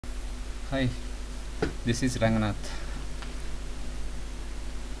Hi, this is Ranganath.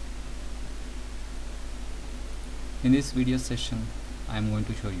 In this video session, I am going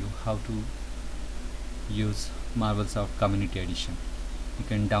to show you how to use MarvelSoft Community Edition. You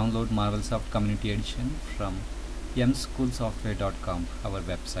can download MarvelSoft Community Edition from mschoolsoftware.com, our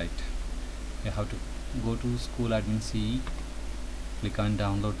website. You have to go to SchoolAdminCE, click on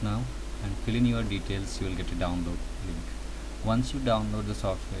download now and fill in your details. You will get a download link. Once you download the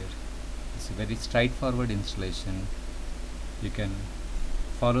software, it's a very straightforward installation. You can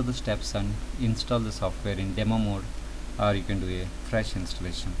follow the steps and install the software in demo mode, or you can do a fresh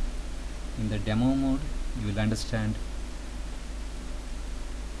installation. In the demo mode, you will understand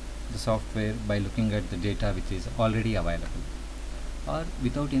the software by looking at the data which is already available, or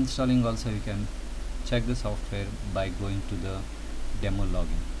without installing also you can check the software by going to the demo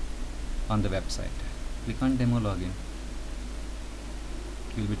login on the website. Click on demo login.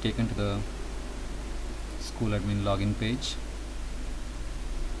 You will be taken to the SchoolAdmin login page,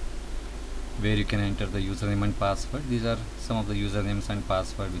 where you can enter the username and password. These are some of the usernames and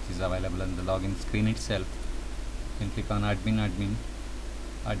password which is available on the login screen itself. You can click on admin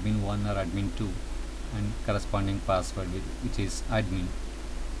 1 or admin 2 and corresponding password which is admin,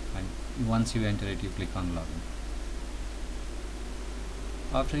 and once you enter it, you click on login.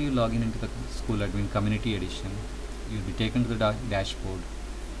 After you log in into the SchoolAdmin Community Edition, you will be taken to the dashboard,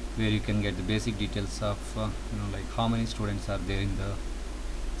 where you can get the basic details of like how many students are there in the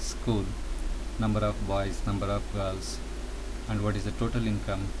school, number of boys, number of girls, and what is the total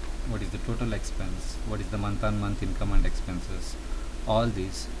income, what is the total expense, what is the month-on-month income and expenses. All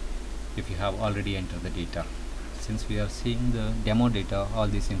these, if you have already entered the data. Since we are seeing the demo data, all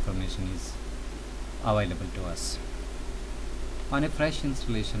this information is available to us. On a fresh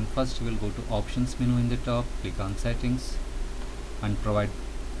installation, first you will go to options menu in the top, click on settings and provide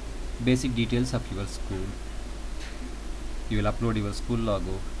basic details of your school. You will upload your school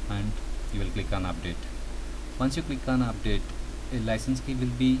logo and you will click on update. Once you click on update, a license key will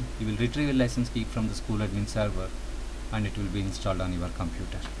be, you will retrieve a license key from the SchoolAdmin server and it will be installed on your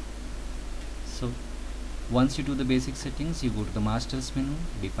computer. So once you do the basic settings, you go to the masters menu,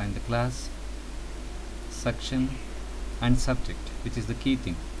 define the class, section and subject, which is the key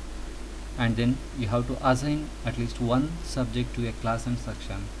thing, and then you have to assign at least one subject to a class and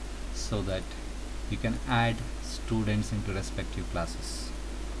section so that you can add students into respective classes.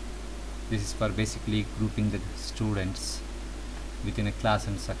 This is for basically grouping the students within a class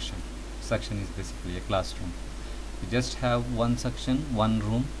and section. Section is basically a classroom. You just have one section, one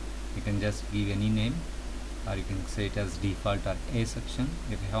room. You can just give any name, or you can say it as default or A section.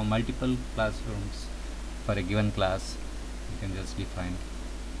 If you have multiple classrooms for a given class, you can just define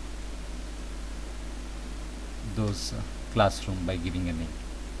those classroom by giving a name.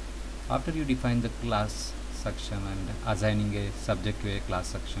 After you define the class section and assigning a subject to a class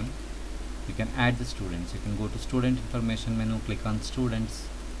section, you can add the students. You can go to student information menu, click on students,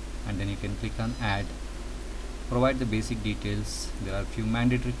 and then you can click on add. Provide the basic details. There are few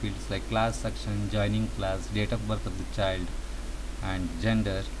mandatory fields like class section, joining class, date of birth of the child, and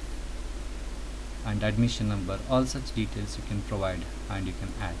gender, and admission number. All such details you can provide and you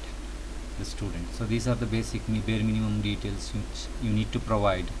can add the student. So these are the basic bare minimum details which you need to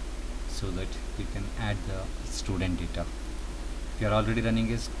provide so that you can add the student data. If you are already running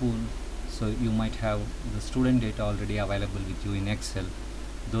a school, so you might have the student data already available with you in Excel.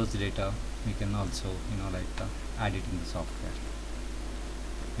 Those data you can also add it in the software.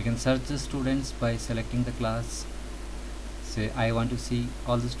 You can search the students by selecting the class. Say I want to see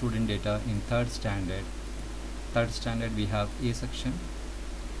all the student data in third standard. Third standard we have A section,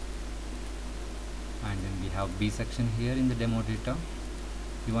 and then we have B section here in the demo data.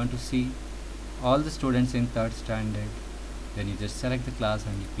 You want to see all the students in third standard, then you just select the class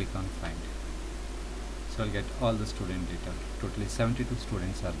and you click on find. So you'll get all the student data. Totally 72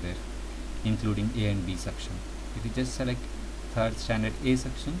 students are there, including A and B section. If you just select third standard A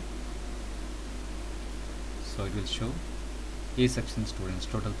section, so it will show A section students.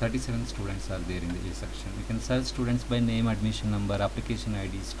 Total 37 students are there in the A section. You can search students by name, admission number, application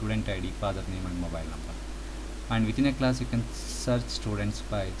ID, student ID, father name and mobile number. And within a class you can search students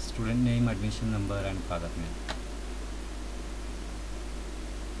by student name, admission number and father name.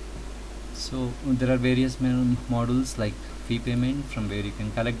 So there are various modules like fee payment, from where you can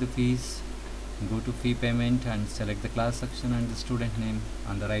collect the fees. Go to fee payment and select the class section and the student name.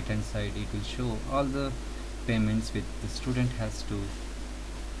 On the right hand side it will show all the payments which the student has to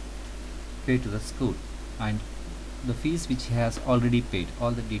pay to the school, and the fees which he has already paid.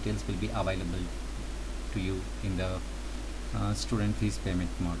 All the details will be available to you in the student fees payment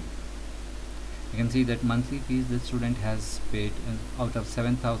module. You can see that monthly fees the student has paid, out of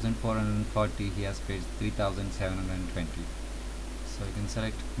 7,440 he has paid 3,720. So you can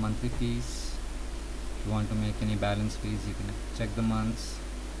select monthly fees. If you want to make any balance fees, you can check the months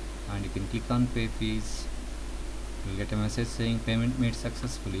and you can click on pay fees. You will get a message saying payment made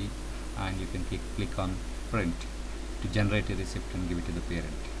successfully, and you can click on print to generate a receipt and give it to the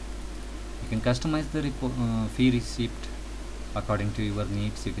parent. You can customize the fee receipt according to your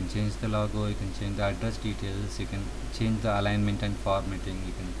needs. You can change the logo, you can change the address details, you can change the alignment and formatting,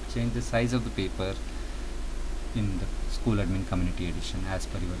 you can change the size of the paper in the School Admin Community Edition as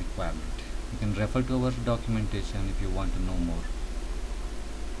per your requirement. You can refer to our documentation if you want to know more.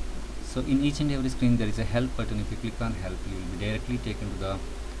 So in each and every screen there is a help button. If you click on help, you will be directly taken to the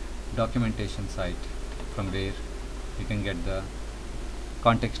documentation site, from where you can get the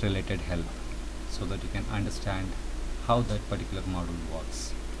context related help so that you can understand how that particular module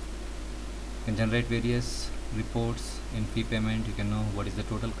works. You can generate various reports in fee payment. You can know what is the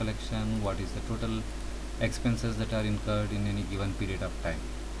total collection, what is the total expenses that are incurred in any given period of time.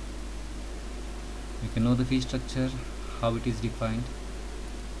 You can know the fee structure, how it is defined.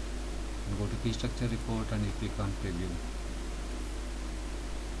 You go to fee structure report and you click on preview.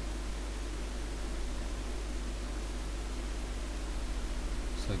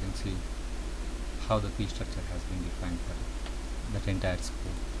 So you can see how the fee structure has been defined for that entire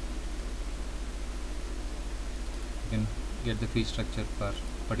school. You can get the fee structure for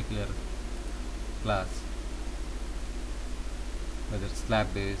particular class, whether it's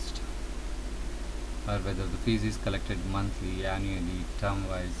slab based or whether the fees is collected monthly, annually, term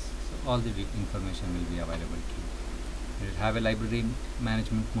wise. So all the information will be available to you. You will have a library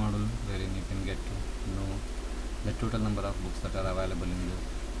management model wherein you can get to know the total number of books that are available in the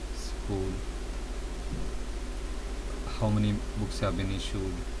school, how many books have been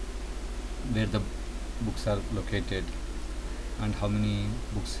issued, where the books are located, and how many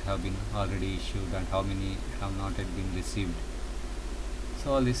books have been already issued and how many have not yet been received.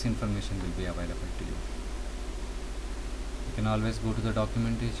 So all this information will be available to you. You can always go to the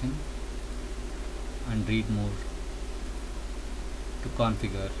documentation and read more to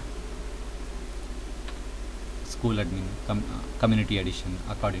configure School Admin Community Edition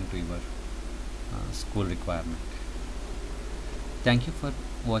according to your school requirement. Thank you for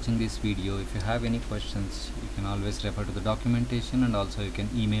watching this video. If you have any questions, you can always refer to the documentation, and also you can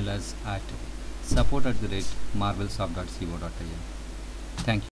email us at support@marvelsoft.co.in. Thank you.